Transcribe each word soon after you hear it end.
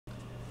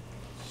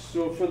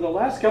So for the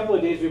last couple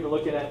of days, we've been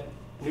looking at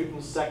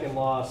Newton's second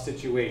law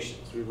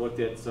situations. We've looked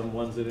at some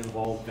ones that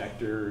involve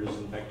vectors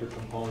and vector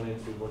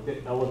components. We've looked at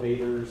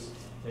elevators,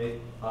 okay,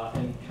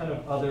 and kind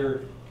of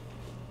other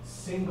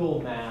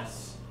single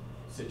mass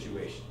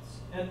situations.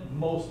 And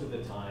most of the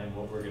time,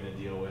 what we're going to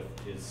deal with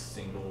is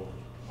single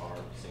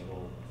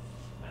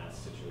mass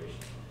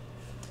situations.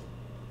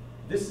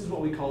 This is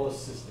what we call a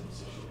system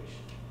situation.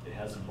 It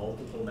has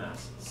multiple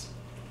masses.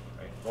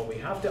 What we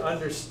have to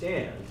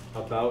understand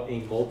about a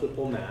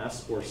multiple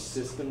mass or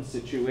system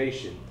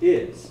situation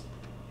is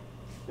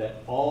that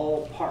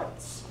all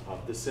parts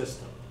of the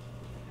system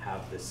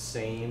have the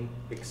same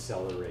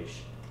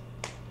acceleration.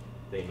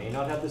 They may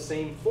not have the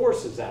same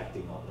forces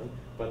acting on them,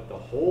 but the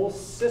whole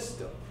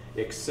system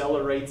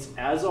accelerates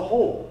as a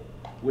whole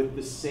with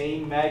the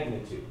same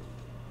magnitude.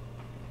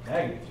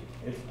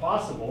 It's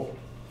possible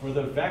for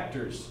the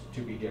vectors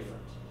to be different.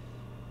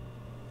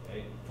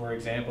 Okay? For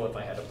example, if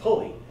I had a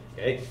pulley,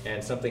 okay,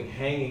 and something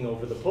hanging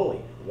over the pulley,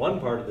 one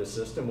part of the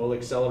system will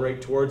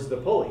accelerate towards the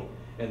pulley,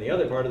 and the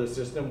other part of the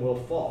system will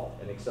fall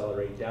and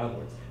accelerate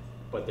downwards.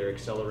 But their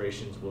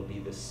accelerations will be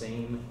the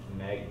same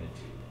magnitude.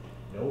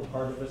 No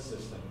part of a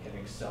system can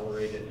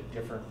accelerate at a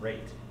different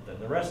rate than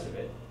the rest of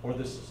it, or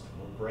the system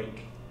will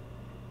break.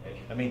 Okay?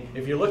 I mean,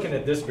 if you're looking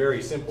at this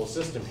very simple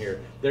system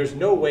here, there's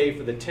no way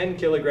for the 10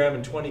 kilogram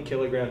and 20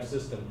 kilogram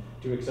system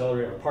to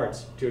accelerate, or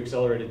parts to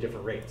accelerate at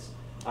different rates.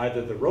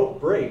 Either the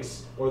rope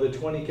breaks or the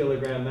 20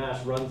 kilogram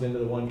mass runs into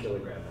the 1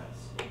 kilogram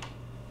mass.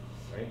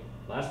 Right?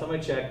 Last time I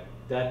checked,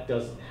 that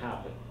doesn't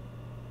happen.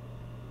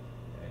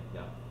 Okay?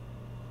 Now,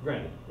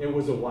 granted, it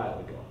was a while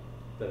ago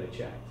that I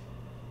checked,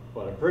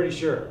 but I'm pretty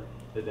sure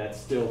that that's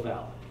still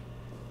valid.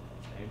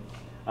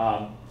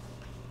 Okay?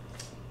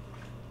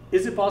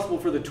 Is it possible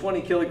for the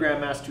 20 kilogram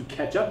mass to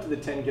catch up to the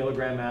 10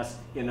 kilogram mass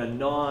in a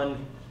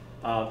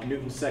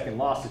non-Newton's second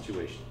law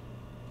situation?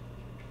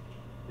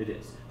 It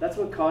is. That's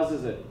what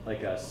causes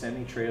like a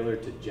semi-trailer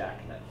to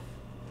jackknife.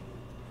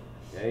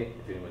 Okay,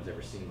 if anyone's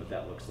ever seen what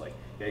that looks like.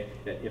 Okay,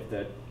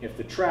 if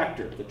the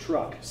tractor, the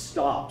truck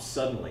stops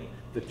suddenly,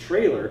 the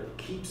trailer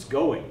keeps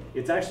going.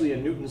 It's actually a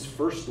Newton's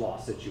first law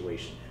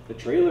situation. The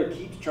trailer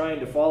keeps trying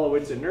to follow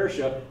its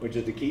inertia, which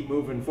is to keep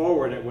moving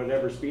forward at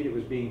whatever speed it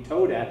was being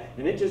towed at,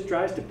 and it just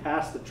tries to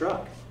pass the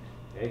truck.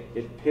 Okay,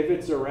 it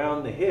pivots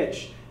around the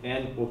hitch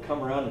and will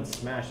come around and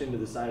smash into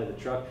the side of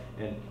the truck,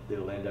 and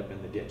it'll end up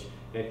in the ditch.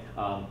 Okay?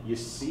 You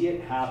see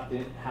it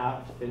happen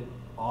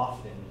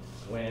often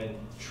when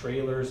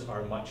trailers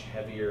are much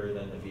heavier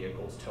than the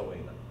vehicles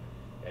towing them.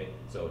 Okay?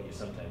 So you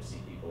sometimes see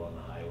people on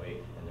the highway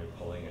and they're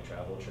pulling a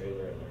travel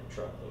trailer and their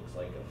truck looks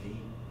like a V.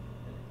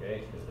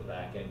 Okay? Because the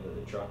back end of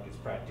the truck is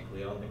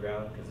practically on the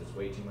ground because it's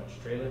way too much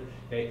trailer.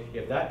 Okay?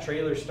 If that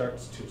trailer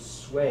starts to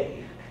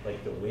sway,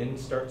 like the wind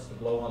starts to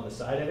blow on the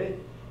side of it,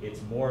 it's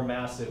more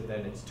massive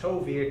than its tow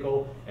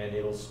vehicle, and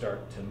it'll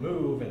start to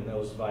move, and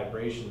those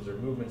vibrations or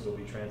movements will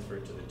be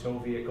transferred to the tow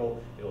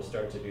vehicle. It'll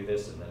start to do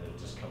this, and then it'll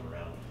just come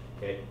around,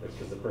 okay?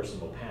 Because the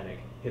person will panic,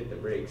 hit the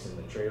brakes, and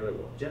the trailer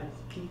will just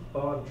keep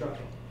on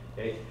trucking,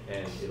 okay?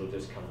 And it'll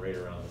just come right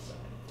around the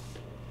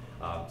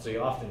side. So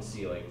you often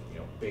see, like,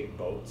 big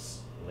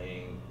boats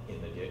laying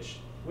in the ditch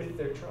with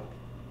their truck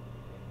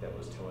that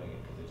was towing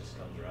it, because it just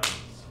comes around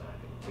and smack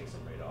and takes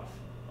them right off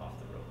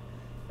the road,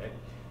 okay?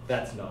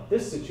 That's not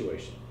this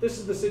situation. This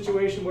is the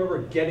situation where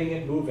we're getting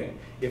it moving.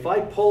 If I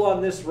pull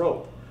on this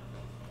rope,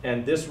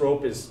 and this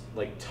rope is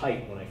like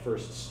tight when I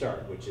first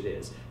start, which it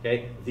is,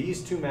 okay?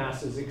 These two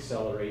masses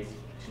accelerate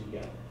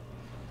together.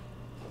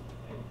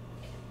 Okay?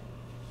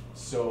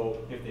 So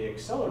if they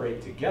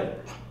accelerate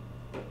together,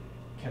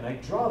 can I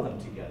draw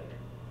them together?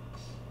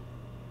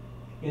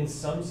 In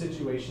some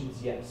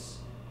situations, yes.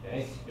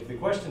 Okay? If the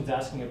question's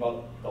asking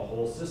about the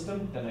whole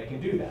system, then I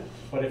can do that.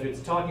 But if it's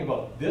talking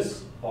about this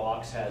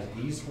box has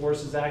these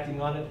forces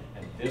acting on it,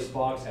 and this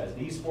box has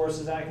these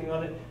forces acting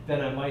on it,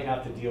 then I might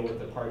have to deal with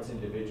the parts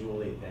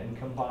individually, then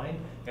combine.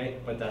 Okay?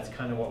 But that's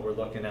kind of what we're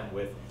looking at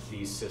with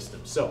these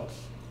systems. So,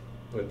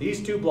 with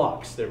these two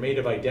blocks, they're made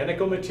of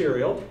identical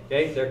material.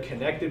 Okay? They're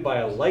connected by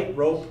a light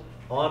rope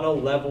on a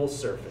level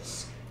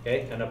surface.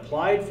 Okay? An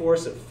applied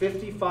force of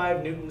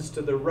 55 newtons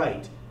to the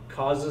right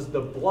causes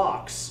the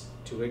blocks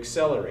to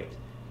accelerate.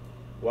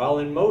 While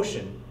in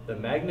motion, the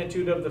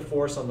magnitude of the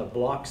force on the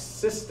block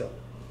system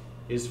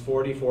is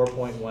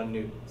 44.1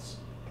 newtons.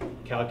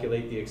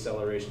 Calculate the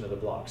acceleration of the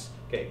blocks.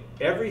 Okay,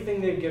 everything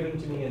they've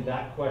given to me in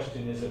that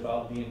question is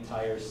about the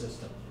entire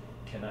system.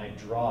 Can I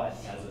draw it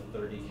as a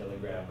 30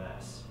 kilogram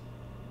mass?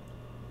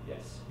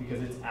 Yes,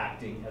 because it's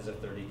acting as a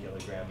 30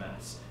 kilogram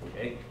mass.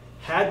 Okay?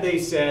 Had they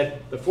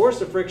said the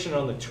force of friction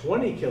on the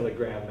 20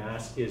 kilogram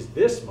mass is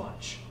this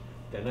much,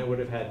 then I would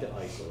have had to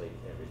isolate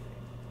everything.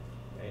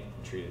 Okay,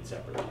 and treat it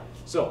separately.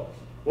 So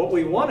what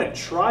we want to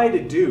try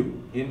to do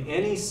in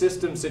any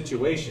system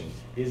situation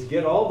is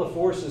get all the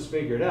forces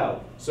figured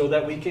out so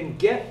that we can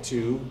get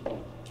to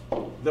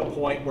the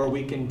point where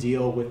we can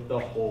deal with the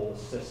whole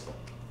system.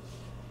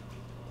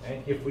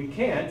 Okay? If we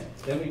can't,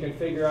 then we can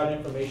figure out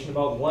information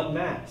about one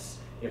mass.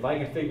 If I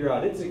can figure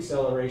out its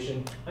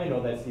acceleration, I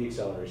know that's the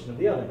acceleration of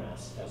the other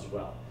mass as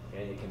well.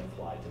 and it can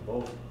apply to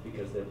both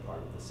because they're part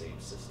of the same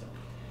system.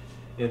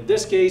 In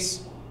this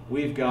case,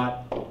 we've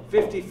got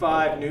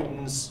 55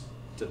 newtons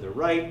to the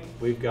right.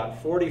 We've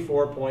got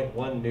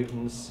 44.1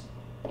 newtons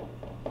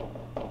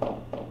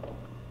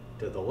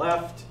to the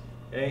left.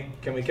 Okay,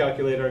 can we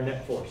calculate our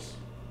net force?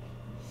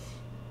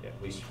 Yeah,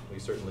 we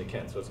certainly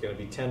can. So it's going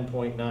to be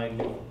 10.9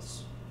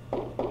 newtons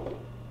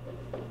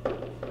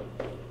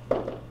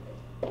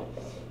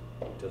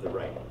to the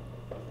right.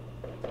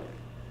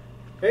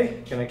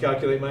 Okay, can I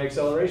calculate my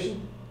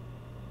acceleration?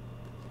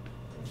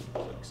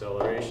 So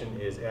acceleration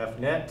is F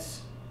net,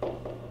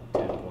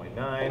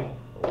 10.9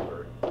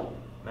 over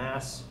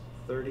mass,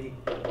 30.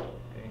 Okay,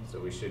 so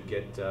we should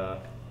get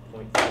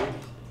 0.3.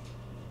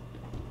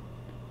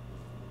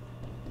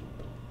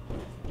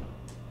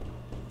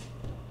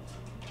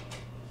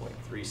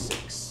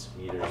 0.36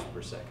 meters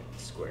per second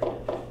squared.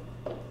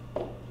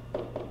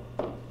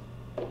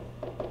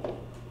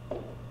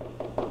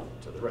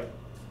 To the right.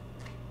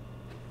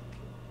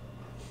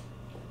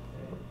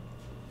 Okay.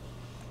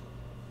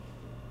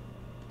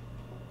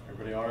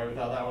 Everybody all right with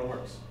how that one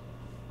works?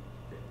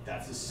 Okay.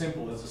 That's as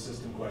simple as a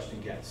system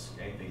question gets.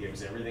 Okay? They give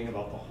us everything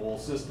about the whole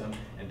system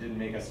and didn't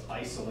make us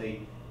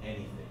isolate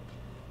anything.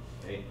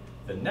 Okay?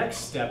 The next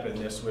step in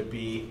this would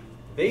be,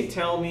 they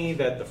tell me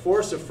that the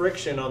force of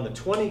friction on the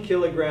 20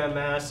 kilogram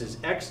mass is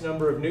X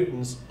number of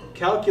newtons.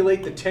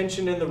 Calculate the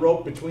tension in the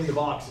rope between the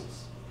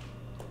boxes.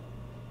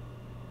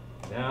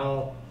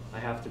 Now I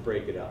have to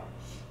break it up.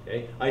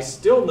 Okay? I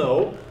still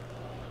know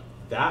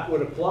that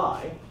would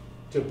apply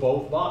to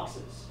both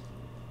boxes.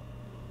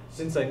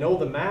 Since I know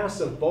the mass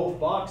of both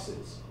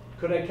boxes,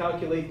 could I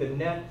calculate the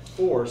net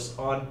force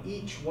on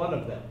each one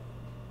of them?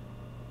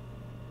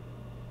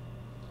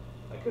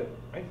 I could,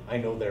 right? I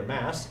know their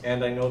mass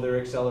and I know their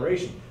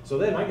acceleration. So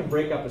then I can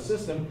break up a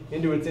system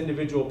into its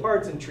individual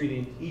parts and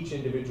treat each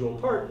individual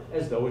part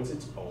as though it's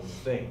its own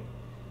thing.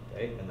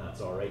 Okay? And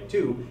that's all right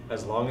too,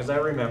 as long as I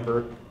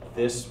remember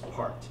this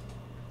part.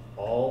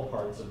 All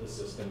parts of the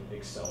system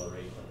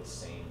accelerate at the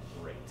same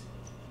rate.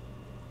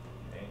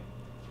 Okay?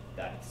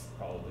 That's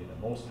probably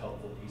the most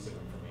helpful piece of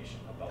information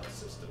about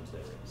systems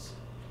there is.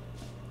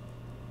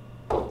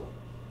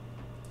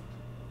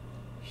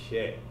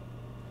 Okay.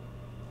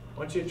 I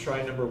want you to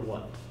try number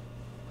 1.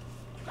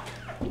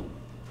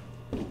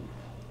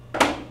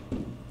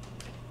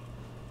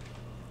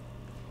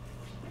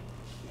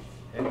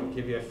 And I'll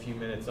give you a few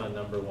minutes on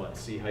number 1,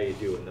 see how you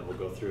do, and then we'll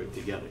go through it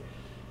together.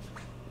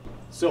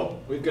 So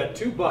we've got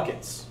 2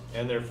 buckets,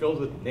 and they're filled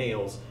with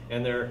nails,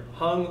 and they're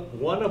hung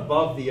one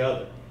above the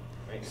other.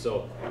 Right?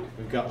 So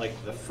we've got like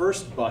the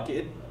first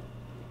bucket,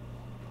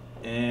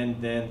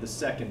 and then the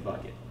second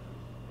bucket.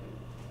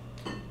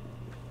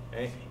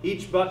 Okay.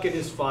 Each bucket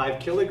is 5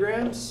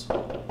 kilograms.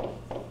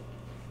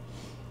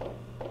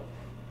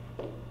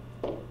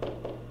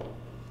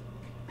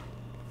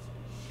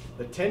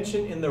 The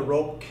tension in the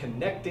rope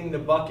connecting the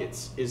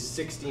buckets is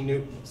 60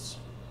 newtons.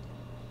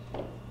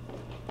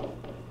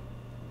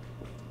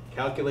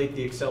 Calculate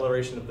the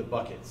acceleration of the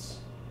buckets.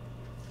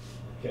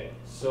 Okay,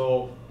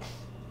 so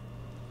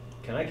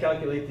can I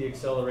calculate the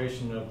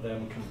acceleration of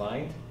them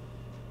combined?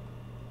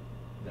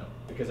 No,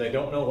 because I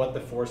don't know what the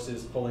force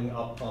is pulling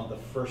up on the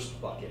first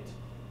bucket,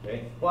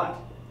 okay? But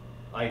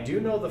I do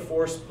know the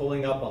force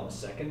pulling up on the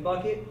second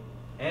bucket,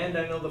 and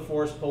I know the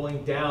force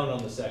pulling down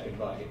on the second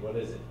bucket. What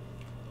is it?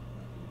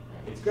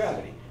 It's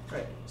gravity,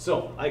 right?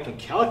 So I can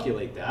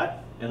calculate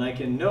that, and I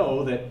can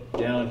know that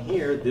down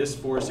here, this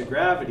force of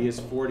gravity is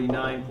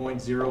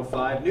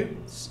 49.05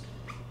 newtons.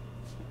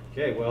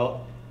 Okay,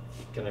 well,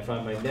 can I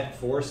find my net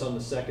force on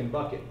the second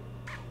bucket?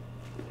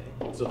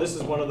 So this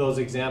is one of those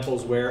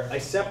examples where I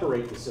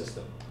separate the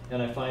system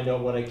and I find out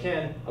what I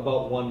can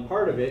about one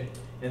part of it,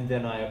 and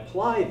then I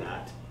apply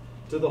that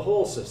to the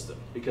whole system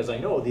because I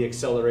know the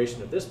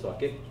acceleration of this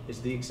bucket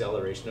is the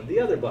acceleration of the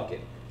other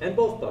bucket and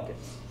both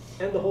buckets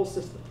and the whole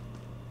system.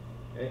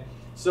 Okay?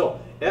 So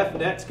F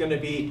net's going to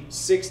be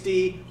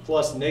 60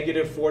 plus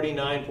negative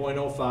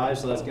 49.05,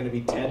 so that's going to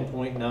be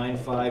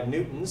 10.95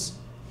 newtons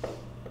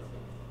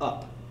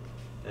up.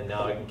 And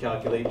now I can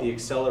calculate the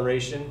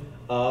acceleration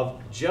of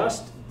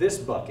just this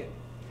bucket.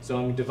 So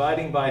I'm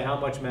dividing by how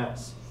much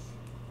mass?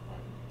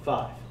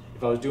 5.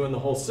 If I was doing the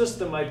whole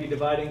system, I'd be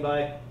dividing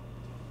by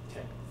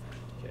 10.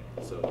 Okay,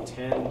 so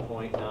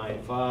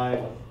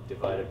 10.95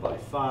 divided by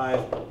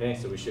 5. Okay,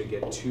 so we should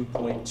get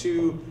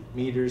 2.2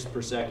 meters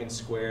per second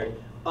squared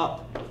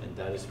up. And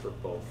that is for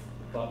both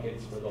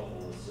buckets for the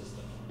whole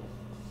system.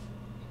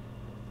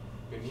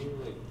 Can you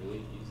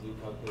really easily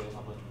calculate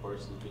how much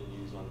force is being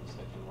used on the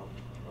second one,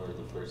 or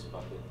the first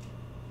bucket?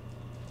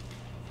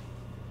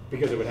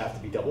 Because it would have to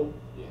be doubled?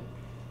 Yeah.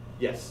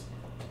 Yes.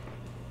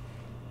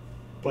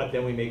 But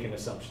then we make an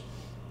assumption.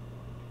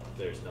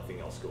 There's nothing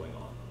else going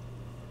on.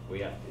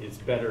 It's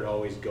better to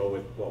always go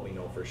with what we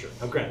know for sure.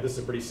 Now granted, this is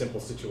a pretty simple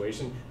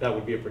situation. That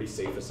would be a pretty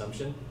safe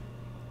assumption,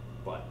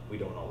 but we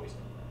don't always know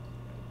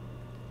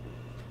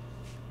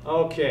that.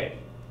 Okay,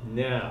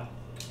 now,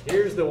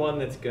 here's the one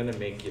that's gonna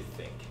make you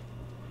think.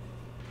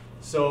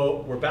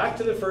 So we're back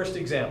to the first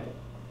example,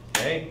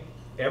 okay?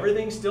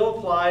 everything still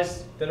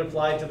applies that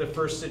applied to the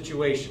first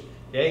situation.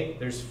 Okay,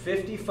 there's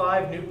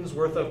 55 newtons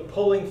worth of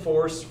pulling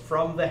force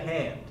from the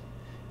hand.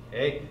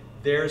 Okay,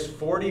 there's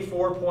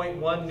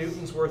 44.1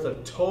 newtons worth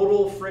of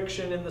total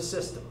friction in the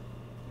system.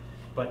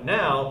 But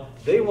now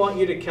they want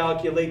you to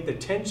calculate the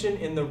tension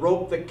in the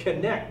rope that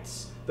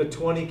connects the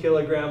 20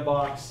 kilogram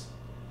box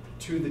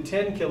to the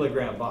 10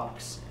 kilogram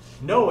box,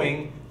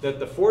 knowing that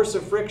the force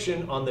of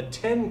friction on the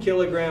 10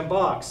 kilogram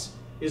box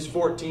is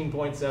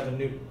 14.7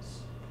 newtons.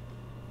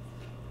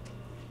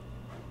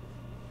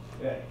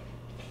 Okay,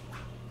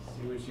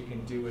 see what you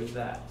can do with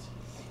that.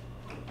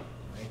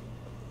 Right.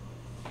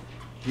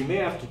 You may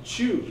have to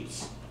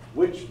choose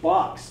which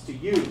box to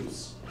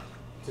use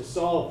to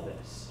solve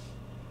this.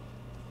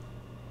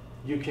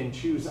 You can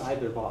choose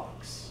either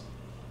box.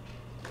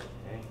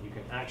 Okay? You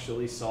can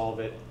actually solve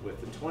it with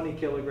the 20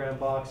 kilogram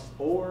box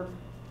or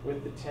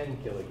with the 10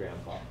 kilogram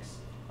box.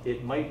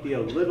 It might be a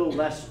little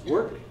less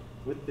work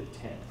with the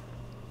 10.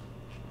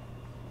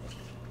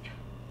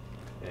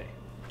 Okay.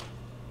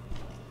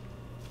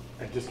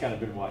 I've just kind of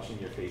been watching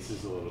your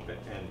faces a little bit,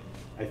 and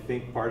I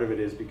think part of it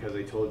is because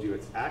I told you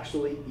it's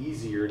actually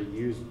easier to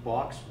use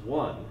box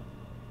 1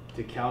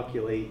 to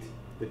calculate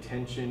the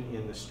tension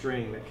in the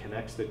string that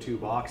connects the two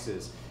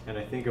boxes. And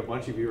I think a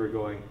bunch of you are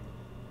going,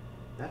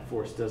 that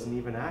force doesn't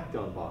even act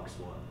on box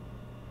 1.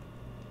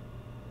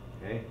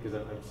 Okay, because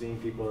I'm seeing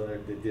people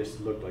that just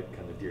look like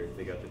kind of deer.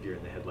 They got the deer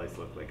in the headlights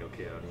look like,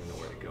 okay, I don't even know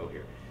where to go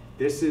here.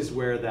 This is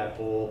where that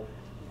whole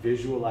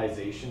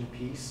visualization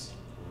piece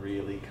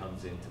really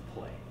comes into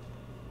play,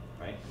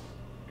 right?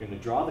 You're going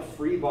to draw the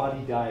free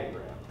body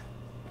diagram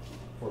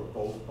for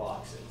both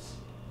boxes.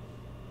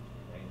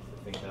 Okay?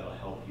 I think that'll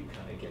help you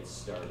kind of get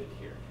started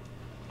here.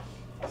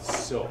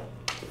 So,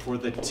 for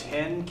the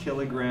 10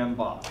 kilogram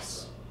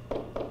box,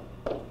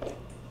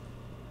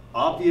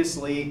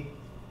 obviously,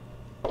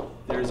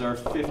 there's our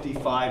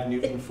 55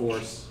 Newton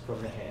force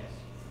from the hand.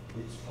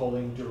 It's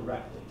pulling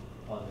directly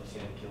on the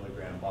 10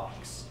 kilogram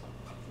box.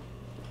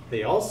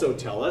 They also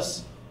tell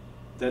us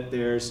that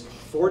there's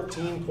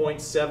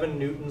 14.7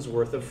 Newtons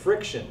worth of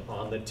friction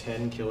on the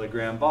 10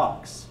 kilogram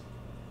box.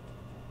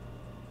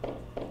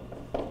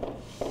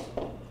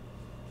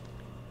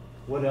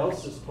 What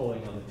else is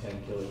pulling on the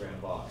 10 kilogram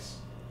box?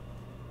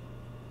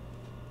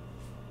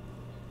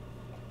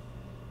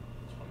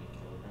 20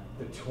 kilograms.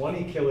 The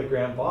 20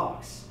 kilogram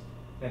box.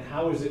 And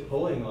how is it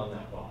pulling on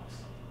that box?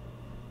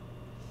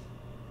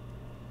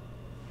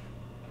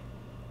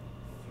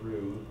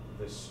 Through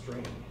the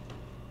string.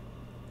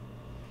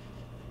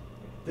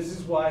 This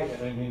is why,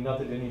 and I mean, not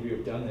that any of you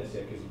have done this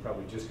yet, because you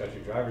probably just got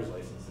your driver's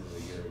licenses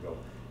a year ago,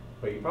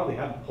 but you probably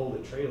haven't pulled a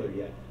trailer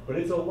yet. But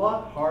it's a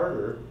lot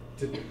harder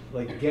to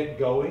get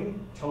going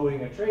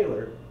towing a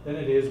trailer than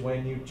it is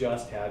when you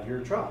just have your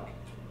truck,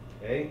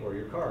 okay, or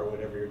your car, or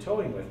whatever you're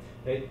towing with,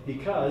 okay?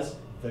 Because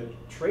the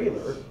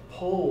trailer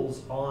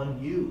pulls on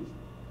you.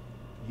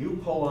 You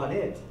pull on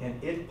it,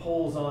 and it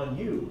pulls on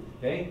you.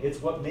 Okay,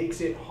 it's what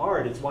makes it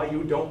hard. It's why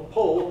you don't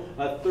pull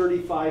a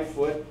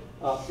 35-foot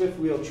fifth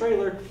wheel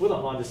trailer with a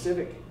Honda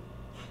Civic.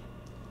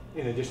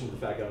 In addition to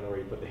the fact I don't know where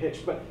you put the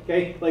hitch, but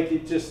okay, like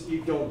it just,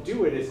 you don't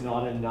do it. It's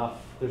not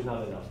enough. There's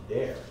not enough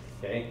there.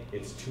 Okay,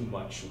 it's too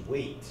much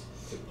weight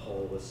to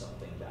pull with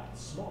something that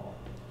small.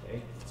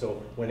 Okay,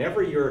 so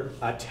whenever you're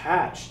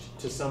attached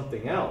to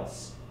something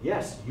else,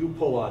 yes, you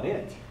pull on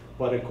it,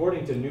 but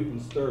according to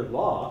Newton's third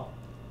law,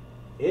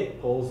 it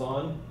pulls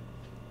on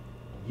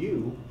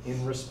you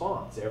in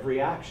response. Every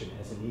action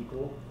has an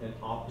equal and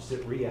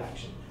opposite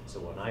reaction. So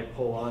when I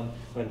pull on,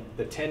 when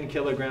the 10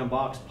 kilogram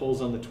box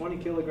pulls on the 20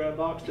 kilogram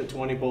box, the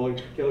 20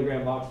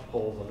 kilogram box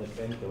pulls on the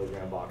 10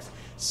 kilogram box.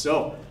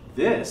 So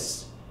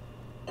this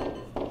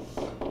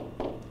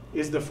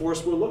is the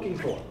force we're looking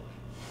for.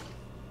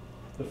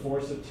 The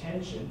force of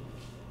tension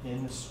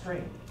in the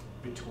string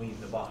between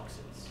the boxes.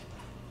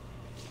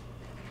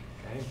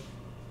 Okay.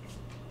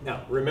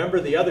 Now, remember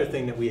the other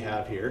thing that we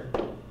have here.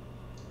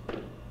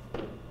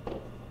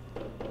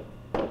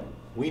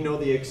 We know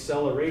the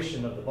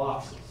acceleration of the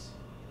boxes.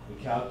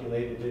 We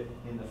calculated it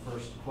in the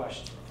first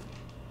question.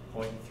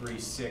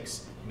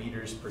 0.36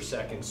 meters per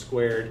second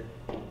squared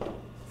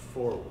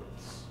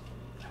forwards.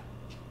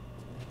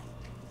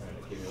 I'm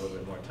going to give you a little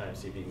bit more time,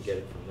 see if you can get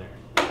it from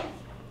there.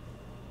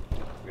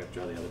 We have to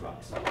draw the other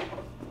box.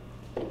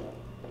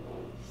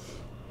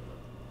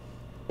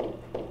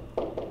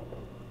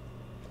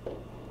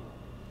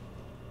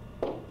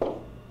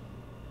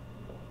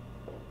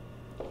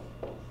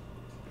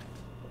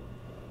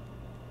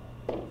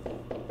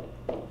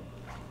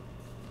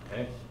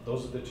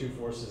 Those are the two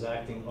forces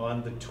acting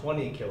on the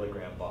 20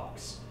 kilogram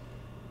box.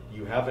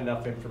 You have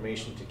enough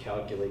information to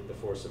calculate the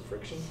force of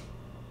friction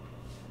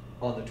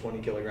on the 20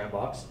 kilogram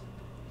box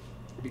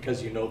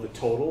because you know the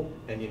total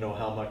and you know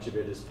how much of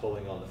it is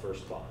pulling on the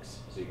first box.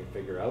 So you can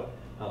figure out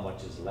how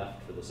much is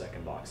left for the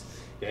second box.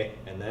 Okay,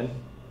 and then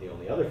the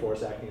only other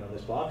force acting on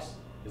this box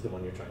is the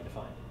one you're trying to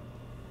find.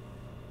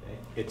 Okay?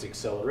 Its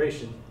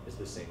acceleration is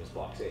the same as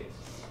box A's.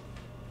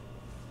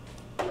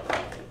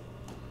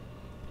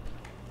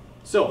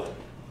 So,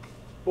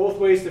 both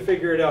ways to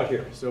figure it out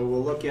here. So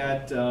we'll look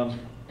at the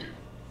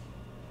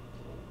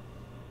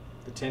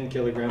 10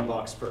 kilogram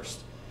box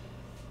first.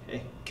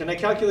 Okay. Can I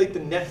calculate the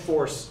net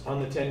force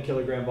on the 10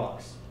 kilogram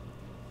box?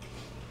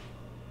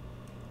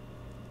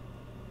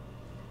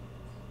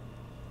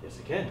 Yes,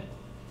 I can.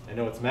 I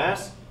know its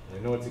mass, and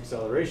I know its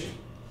acceleration.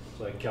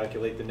 So I can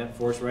calculate the net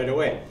force right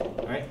away.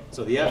 All right.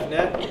 So the F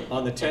net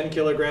on the 10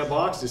 kilogram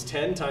box is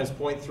 10 times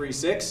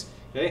 0.36,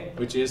 okay,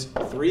 which is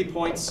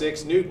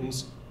 3.6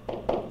 newtons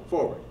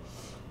forward.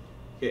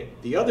 Okay.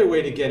 The other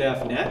way to get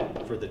F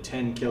net for the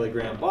 10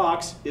 kilogram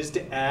box is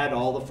to add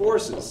all the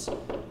forces.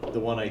 The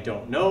one I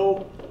don't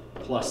know,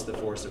 plus the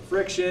force of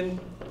friction,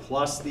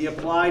 plus the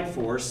applied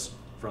force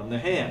from the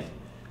hand.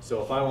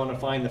 So if I want to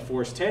find the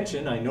force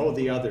tension, I know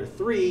the other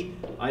three,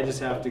 I just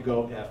have to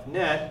go F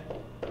net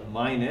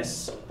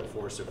minus the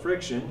force of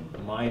friction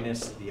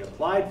minus the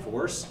applied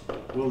force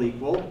will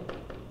equal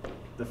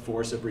the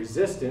force of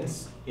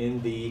resistance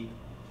in the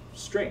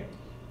string.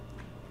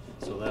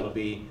 So that'll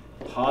be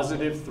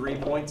positive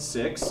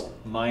 3.6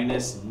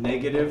 minus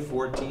negative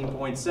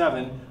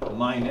 14.7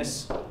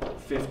 minus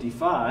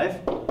 55.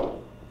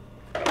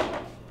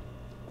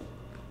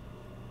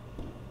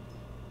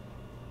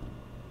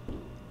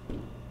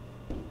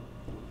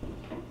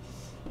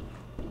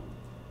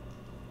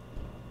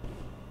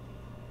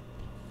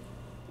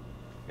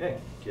 Okay,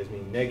 gives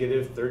me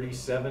negative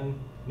 37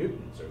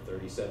 newtons, or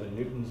 37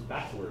 newtons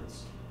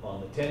backwards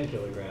on the 10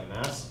 kilogram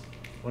mass.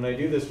 When I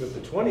do this with the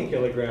 20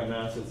 kilogram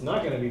mass, it's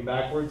not going to be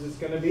backwards, it's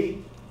going to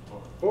be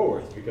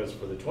forwards, because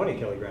for the 20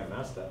 kilogram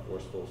mass, that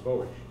force pulls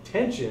forward.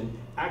 Tension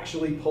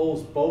actually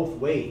pulls both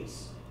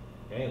ways.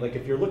 Okay, like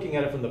if you're looking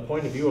at it from the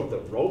point of view of the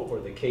rope or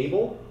the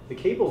cable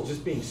is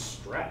just being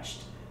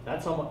stretched.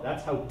 That's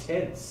how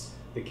tense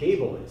the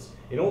cable is.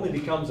 It only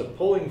becomes a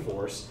pulling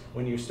force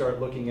when you start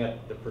looking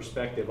at the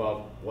perspective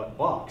of what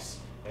box.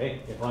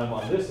 Okay? If I'm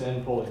on this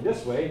end pulling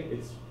this way,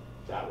 it's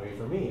that way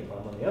for me. If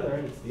I'm on the other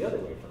end, it's the other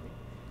way for me.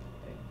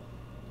 Okay?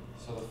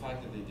 So the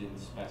fact that they didn't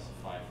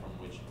specify from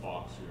which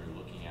box we were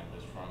looking at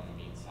this from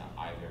means that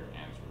either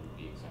answer would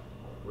be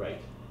acceptable.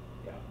 Right.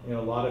 Yeah. In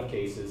a lot of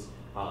cases,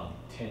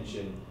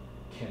 tension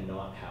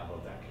cannot have a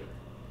vector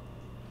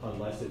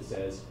unless it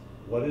says,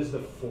 what is the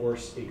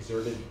force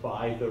exerted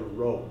by the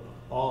rope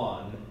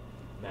on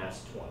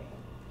mass 20,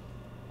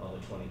 on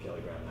the 20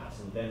 kilogram mass?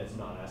 And then it's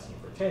not asking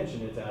for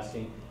tension, it's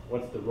asking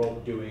what's the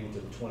rope doing to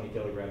the 20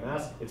 kilogram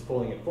mass? It's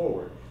pulling it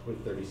forward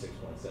with 36.7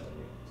 newtons,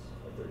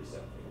 or 37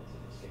 newtons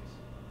in this case.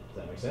 Does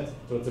that make sense?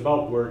 So it's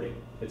about wording.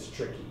 It's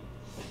tricky.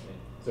 Okay?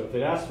 So if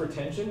it asks for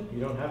tension, you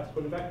don't have to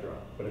put a vector on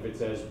it. But if it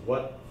says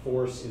what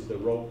force is the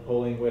rope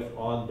pulling with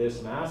on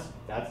this mass,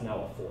 that's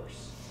now a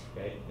force.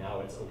 Okay? Now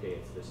it's okay,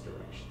 it's this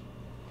direction.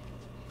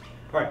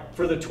 All right,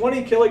 for the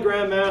 20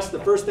 kilogram mass,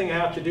 the first thing I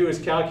have to do is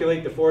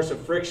calculate the force of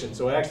friction.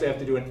 So I actually have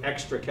to do an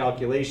extra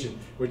calculation,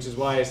 which is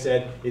why I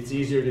said it's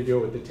easier to do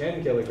it with the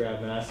 10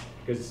 kilogram mass,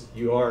 because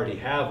you already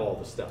have all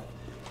the stuff.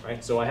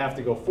 Right? So I have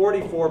to go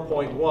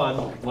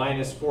 44.1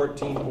 minus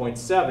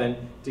 14.7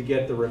 to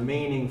get the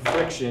remaining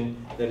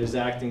friction that is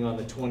acting on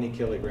the 20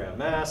 kilogram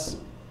mass.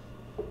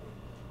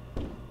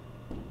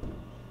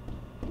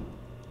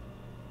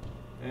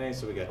 Okay,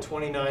 so we got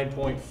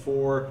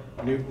 29.4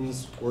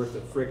 newtons worth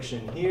of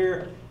friction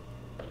here.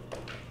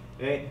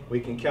 Okay,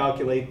 we can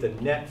calculate the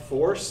net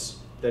force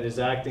that is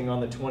acting on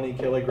the 20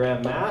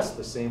 kilogram mass,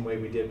 the same way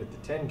we did with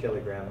the 10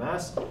 kilogram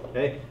mass.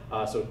 Okay,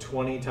 so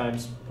 20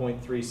 times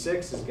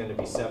 0.36 is going to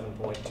be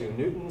 7.2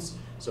 newtons.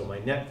 So my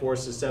net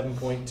force is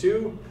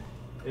 7.2.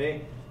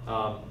 Okay,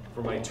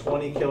 for my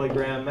 20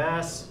 kilogram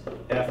mass,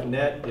 F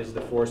net is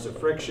the force of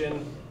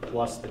friction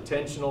plus the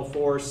tensional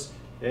force.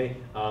 Okay,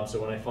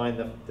 so when I find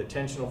the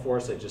tensional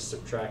force, I just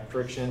subtract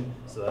friction.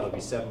 So that'll be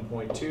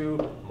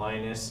 7.2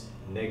 minus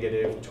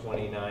negative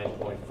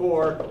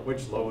 29.4,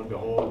 which lo and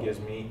behold gives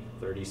me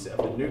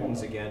 37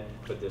 newtons again,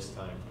 but this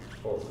time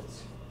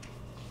forwards.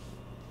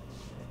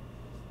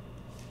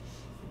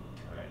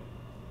 All right.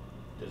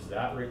 Does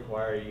that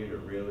require you to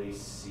really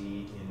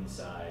see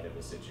inside of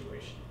a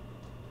situation?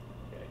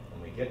 Okay.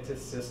 When we get to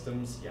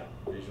systems, yeah,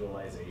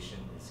 visualization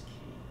is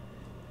key.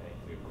 Okay.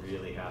 We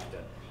really have to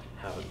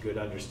have a good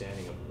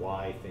understanding of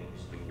why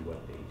things do what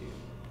they do.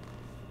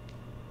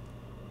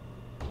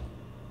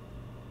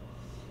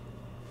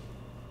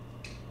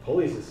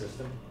 Pulleys a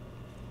system.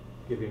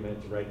 Give you a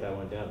minute to write that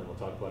one down, and we'll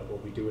talk about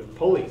what we do with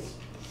pulleys.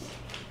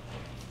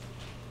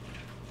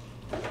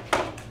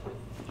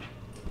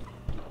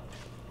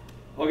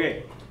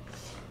 Okay,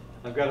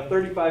 I've got a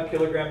 35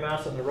 kilogram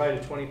mass on the right,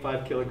 a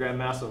 25 kilogram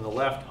mass on the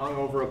left, hung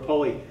over a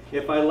pulley.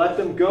 If I let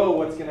them go,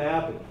 what's going to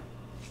happen?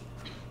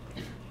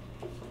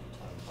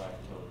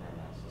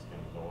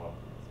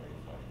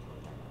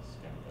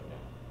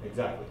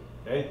 Exactly.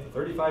 Okay? The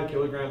 35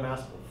 kilogram mass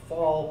will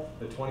fall,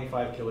 the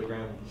 25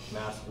 kilogram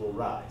mass will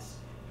rise.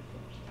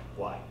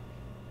 Why?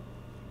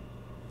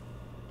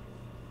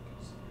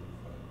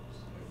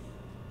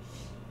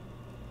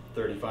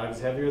 35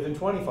 is heavier than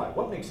 25.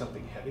 What makes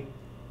something heavy?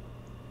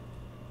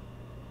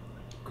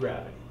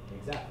 Gravity.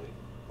 Exactly.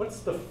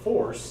 What's the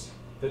force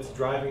that's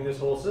driving this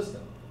whole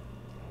system?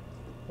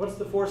 What's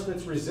the force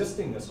that's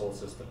resisting this whole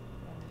system?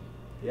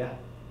 Yeah.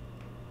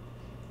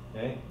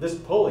 Okay? This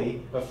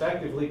pulley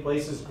effectively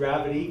places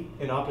gravity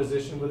in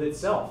opposition with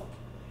itself.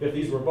 If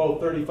these were both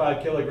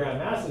 35 kilogram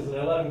masses and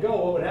I let them go,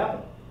 what would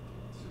happen?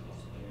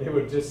 They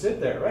would just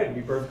sit there, right, and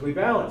be perfectly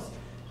balanced.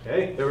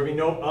 Okay? There would be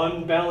no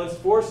unbalanced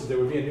forces. There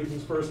would be a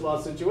Newton's first law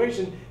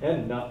situation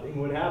and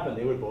nothing would happen.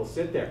 They would both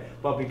sit there.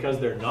 But because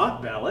they're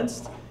not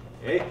balanced,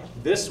 okay,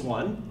 this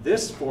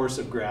force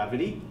of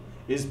gravity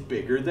is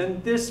bigger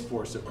than this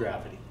force of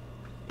gravity.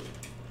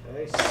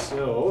 Okay,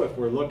 so if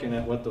we're looking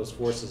at what those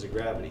forces of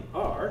gravity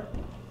are,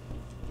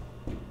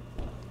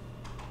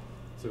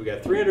 so we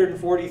got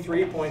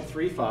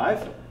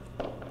 343.35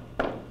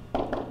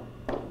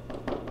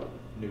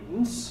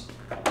 newtons.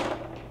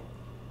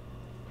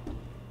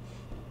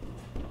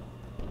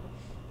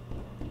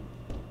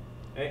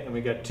 Okay, and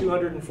we got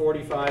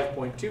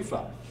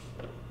 245.25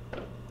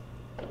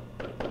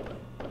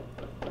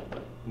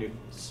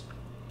 newtons.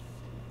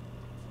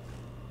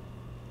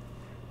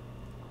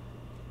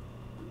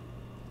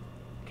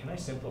 Can I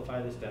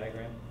simplify this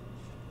diagram?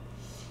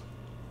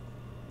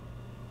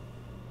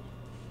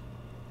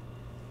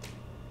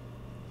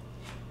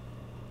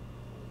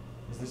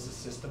 Is this a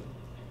system?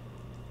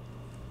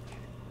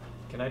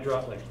 Can I draw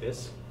it like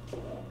this?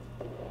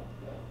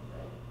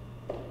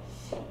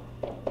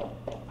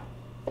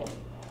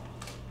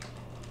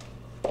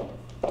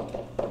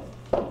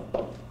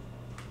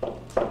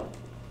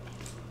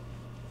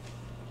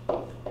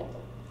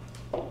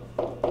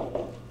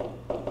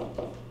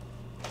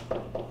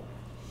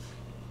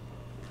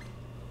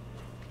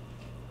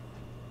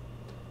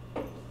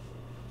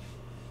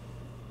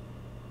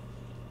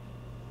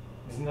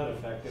 Isn't that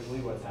effectively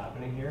what's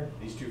happening here?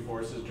 These two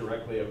forces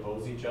directly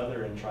oppose each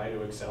other and try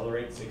to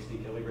accelerate 60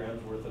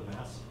 kilograms worth of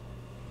mass.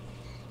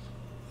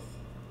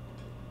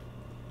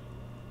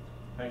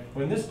 Right?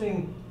 When this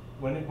thing,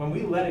 when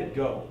we let it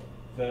go,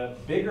 the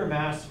bigger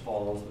mass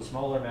falls, the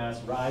smaller mass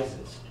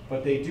rises.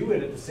 But they do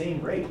it at the same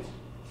rate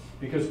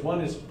because one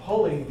is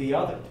pulling the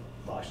other.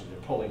 Well, actually,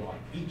 they're pulling on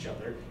each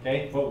other,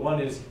 okay? But one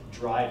is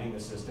driving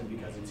the system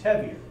because it's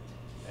heavier,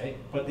 okay?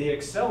 But they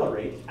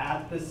accelerate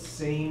at the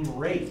same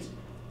rate.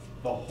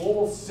 The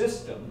whole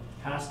system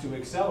has to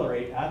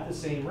accelerate at the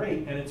same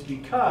rate, and it's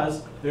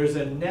because there's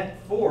a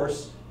net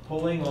force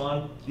pulling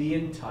on the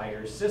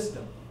entire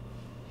system.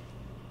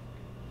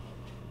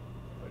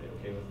 Are you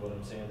okay with what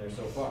I'm saying there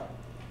so far?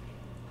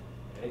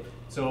 Okay,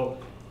 so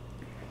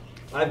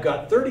I've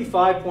got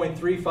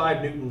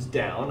 35.35 newtons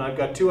down. I've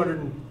got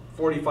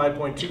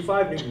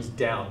 245.25 newtons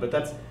down, but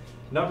that's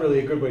not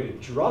really a good way to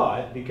draw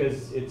it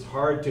because it's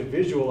hard to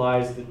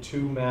visualize the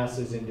two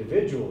masses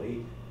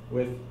individually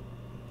with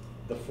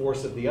the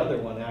force of the other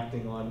one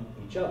acting on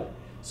each other.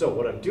 So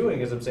what I'm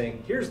doing is I'm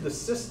saying, here's the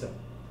system.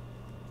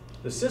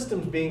 The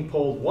system's being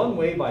pulled one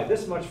way by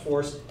this much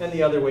force and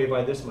the other way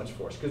by this much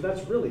force, because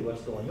that's really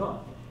what's going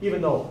on.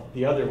 Even though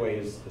the other way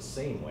is the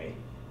same way,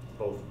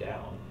 both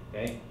down,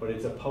 okay? But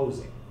it's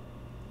opposing.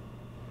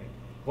 Okay?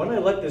 When I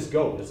let this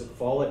go, does it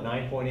fall at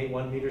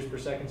 9.81 meters per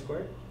second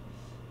squared?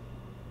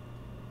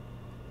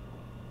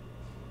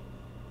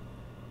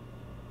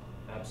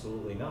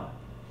 Absolutely not.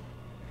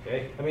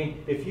 Okay? I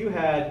mean, if you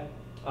had,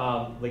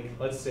 like,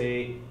 let's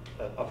say,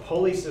 a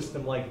pulley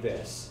system like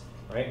this,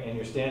 right? And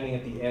you're standing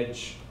at the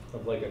edge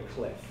of like a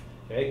cliff,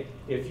 okay?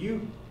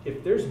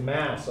 If there's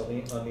mass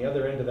on the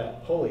other end of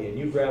that pulley and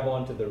you grab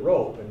onto the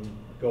rope and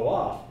go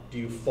off, do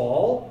you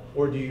fall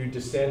or do you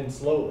descend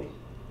slowly?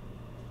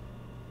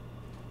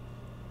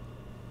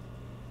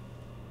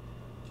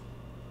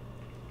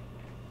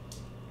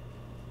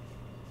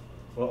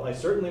 Well, I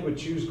certainly would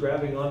choose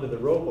grabbing onto the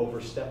rope over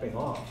stepping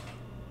off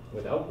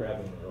without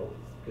grabbing the rope,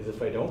 because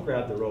if I don't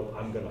grab the rope,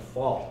 I'm going to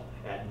fall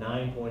at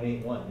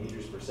 9.81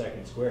 meters per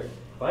second squared.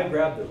 If I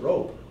grab the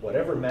rope,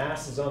 whatever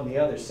mass is on the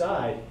other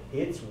side,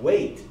 its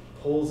weight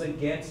pulls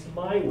against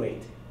my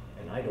weight,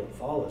 and I don't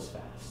fall as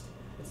fast.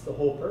 It's the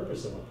whole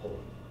purpose of a pulley.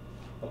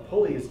 A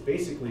pulley is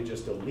basically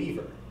just a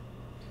lever.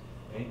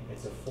 Okay?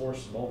 It's a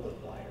force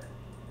multiplier.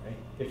 Right?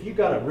 If you've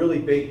got a really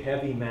big,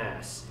 heavy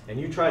mass, and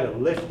you try to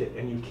lift it,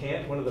 and you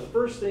can't, one of the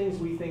first things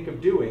we think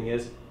of doing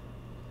is,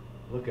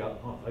 look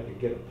up, oh, if I could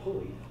get a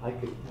pulley, I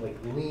could like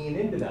lean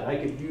into that. I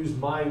could use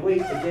my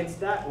weight against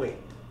that weight,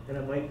 and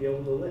I might be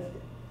able to lift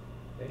it.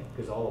 Okay?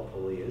 Because all a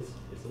pulley is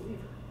a lever.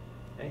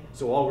 Okay?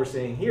 So all we're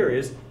saying here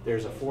is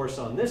there's a force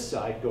on this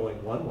side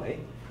going one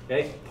way,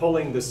 okay,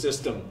 pulling the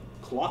system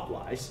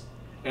clockwise,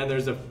 and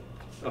there's a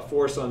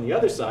force on the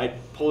other side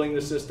pulling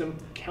the system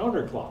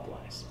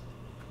counterclockwise.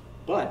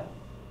 But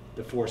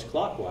the force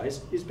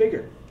clockwise is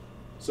bigger,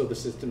 so the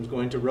system's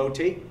going to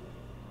rotate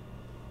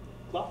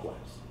clockwise.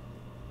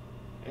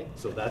 Okay?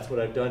 So that's what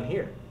I've done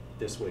here.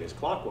 This way is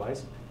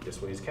clockwise,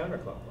 this way is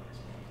counterclockwise.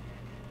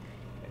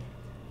 Okay?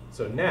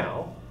 So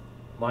now,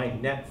 my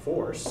net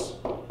force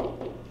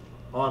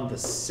on the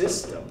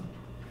system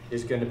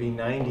is going to be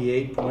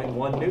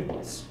 98.1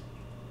 newtons.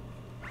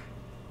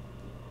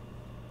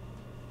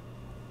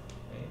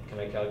 Okay? Can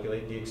I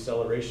calculate the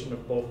acceleration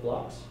of both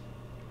blocks?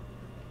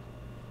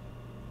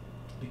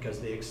 Because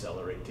they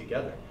accelerate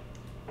together.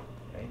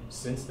 right?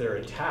 Since they're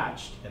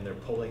attached and they're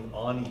pulling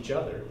on each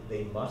other,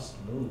 they must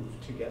move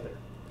together.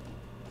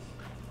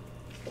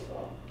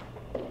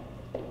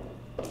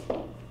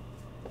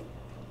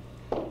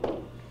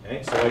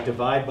 Okay, so I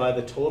divide by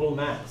the total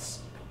mass.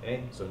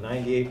 Okay, so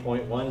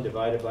 98.1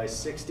 divided by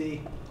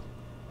 60.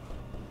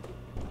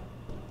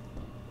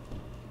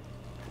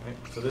 Okay,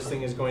 so this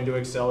thing is going to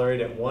accelerate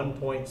at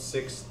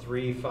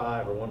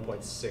 1.635 or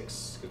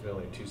 1.6, because we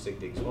only have two sig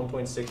digs,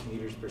 1.6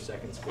 meters per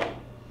second squared.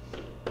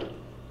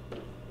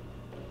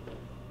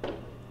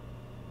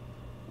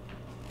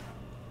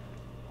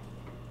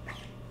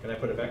 Can I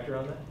put a vector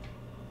on that?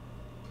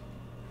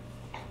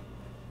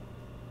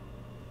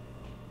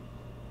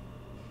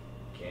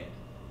 Can't.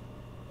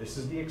 This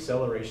is the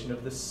acceleration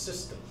of the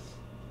system.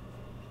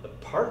 The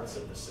parts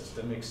of the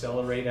system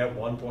accelerate at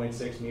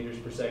 1.6 meters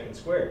per second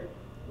squared.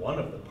 One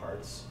of the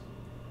parts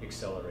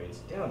accelerates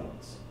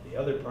downwards. The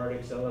other part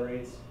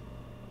accelerates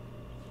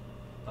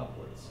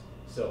upwards.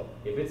 So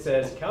if it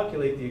says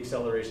calculate the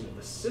acceleration of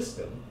the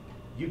system,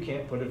 you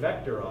can't put a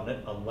vector on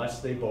it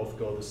unless they both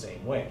go the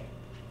same way.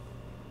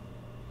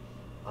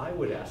 I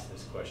would ask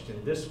this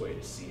question this way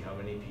to see how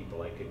many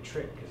people I could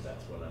trick, because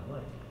that's what I'm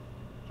like.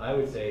 I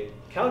would say,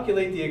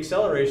 calculate the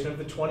acceleration of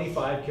the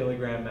 25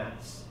 kilogram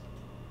mass.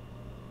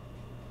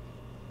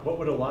 What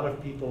would a lot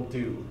of people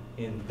do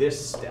in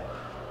this step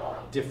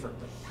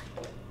differently?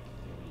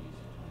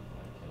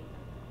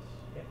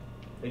 Yeah,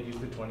 they'd use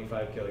the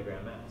 25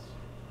 kilogram mass.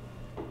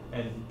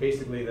 And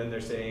basically then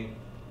they're saying,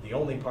 the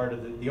only part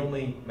of the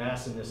only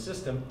mass in this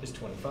system is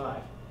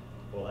 25.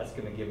 Well, that's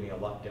going to give me a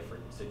lot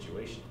different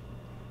situation.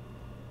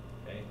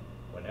 Okay?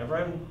 Whenever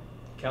I'm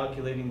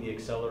calculating the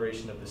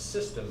acceleration of the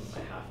system, I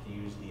have to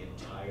use the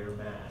entire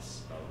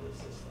mass of the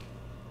system.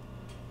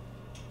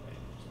 Okay?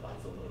 There's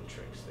lots of little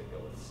tricks that go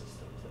with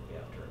systems that we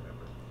have to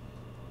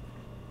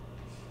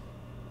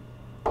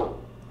remember.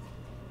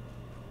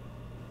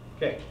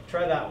 Okay,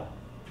 try that one.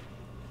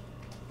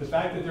 The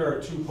fact that there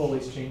are two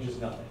pulleys changes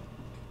nothing.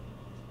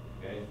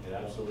 Okay, it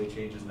absolutely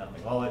changes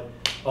nothing.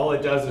 All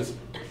it does is,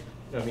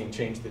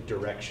 change the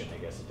direction. I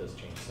guess it does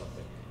change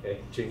something. Okay,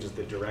 it changes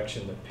the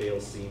direction that pail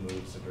C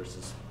moves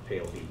versus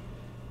pail B. Okay.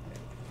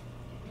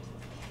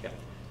 Yeah.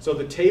 So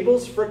the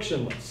table's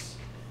frictionless.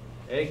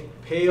 Okay,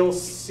 pail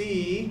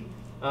C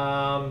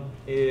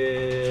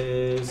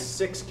is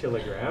 6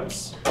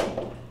 kilograms.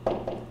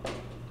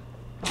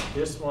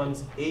 This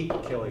one's 8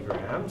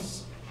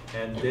 kilograms,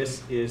 and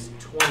this is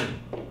 20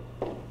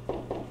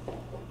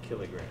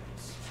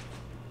 kilograms.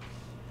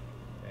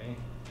 Okay.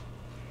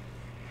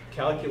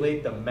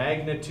 Calculate the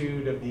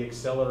magnitude of the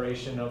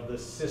acceleration of the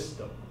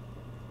system.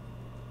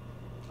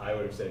 I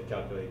would have said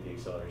calculate the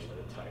acceleration of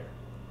the tire.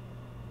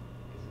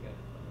 Because again,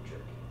 I'm a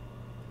jerk.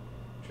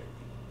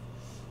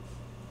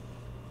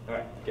 All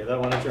right, give that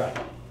one a try.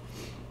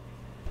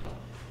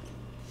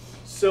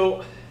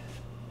 So,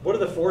 what are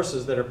the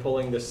forces that are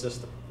pulling this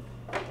system?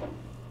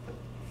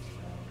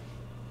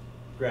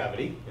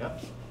 Gravity, yeah.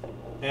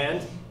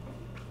 And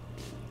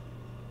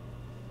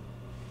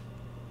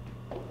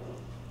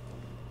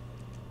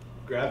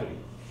gravity,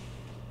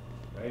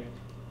 right?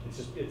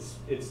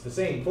 It's the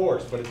same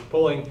force, but it's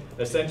pulling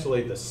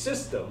essentially the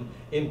system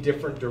in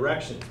different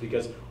directions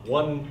because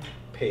one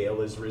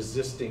pail is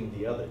resisting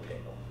the other pail.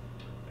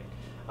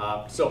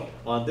 Right? So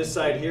on this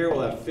side here,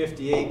 we'll have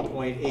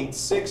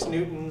 58.86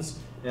 newtons,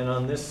 and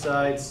on this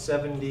side,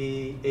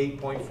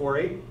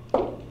 78.48.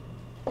 All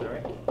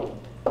right,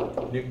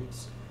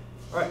 newtons.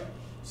 All right.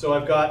 So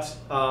I've got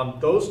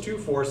those two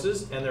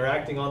forces, and they're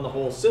acting on the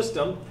whole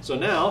system. So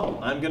now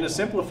I'm going to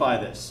simplify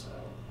this.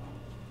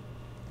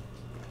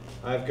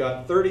 I've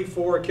got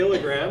 34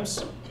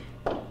 kilograms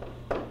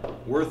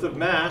worth of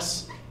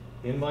mass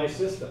in my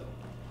system.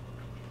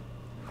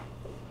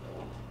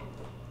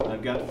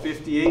 I've got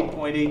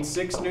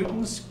 58.86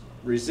 newtons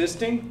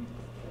resisting.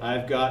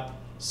 I've got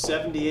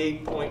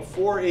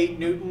 78.48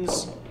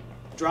 newtons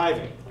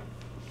driving.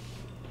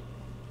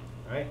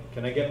 All right,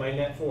 can I get my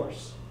net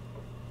force?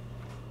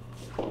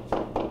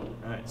 All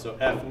right, so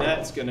F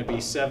net's going to be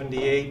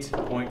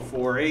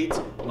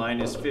 78.48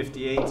 minus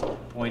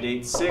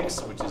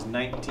 58.86, which is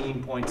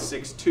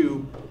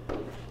 19.62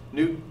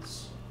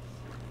 newtons.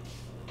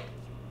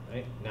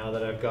 Right, now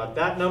that I've got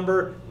that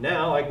number,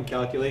 now I can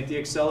calculate the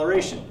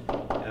acceleration.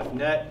 F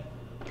net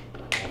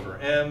over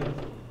m.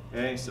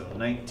 Okay, so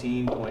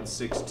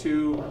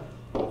 19.62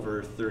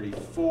 over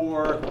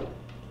 34,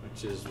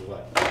 which is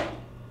what?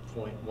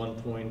 Point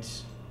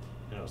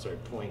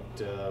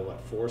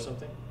 4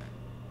 something?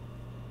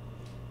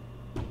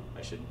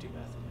 I shouldn't do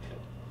math in my head.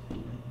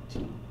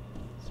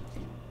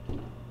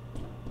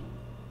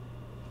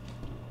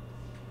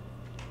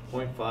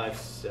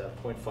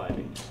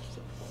 0.58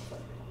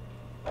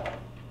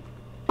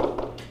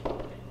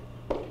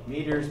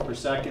 meters per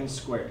second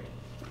squared.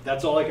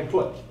 That's all I can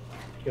put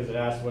because it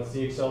asks what's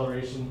the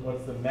acceleration,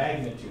 what's the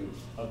magnitude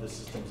of the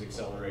system's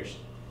acceleration.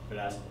 If it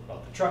asks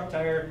about the truck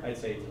tire, I'd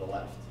say to the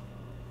left.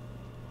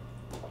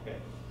 Okay.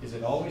 Is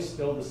it always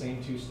still the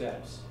same two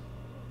steps?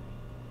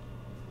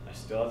 I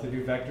still have to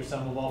do vector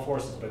sum of all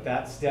forces, but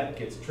that step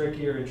gets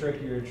trickier and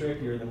trickier and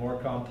trickier the more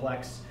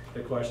complex the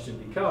question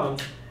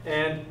becomes,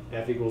 and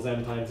F equals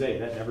m times a,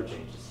 that never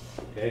changes,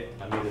 okay?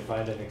 I'm either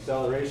finding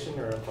acceleration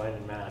or I'm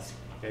finding mass,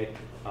 okay?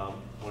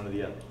 One or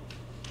the other.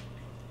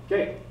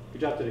 Okay,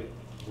 good job today.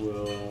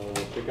 We'll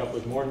pick up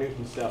with more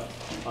Newton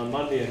stuff on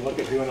Monday and look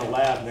at doing a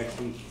lab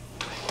next week.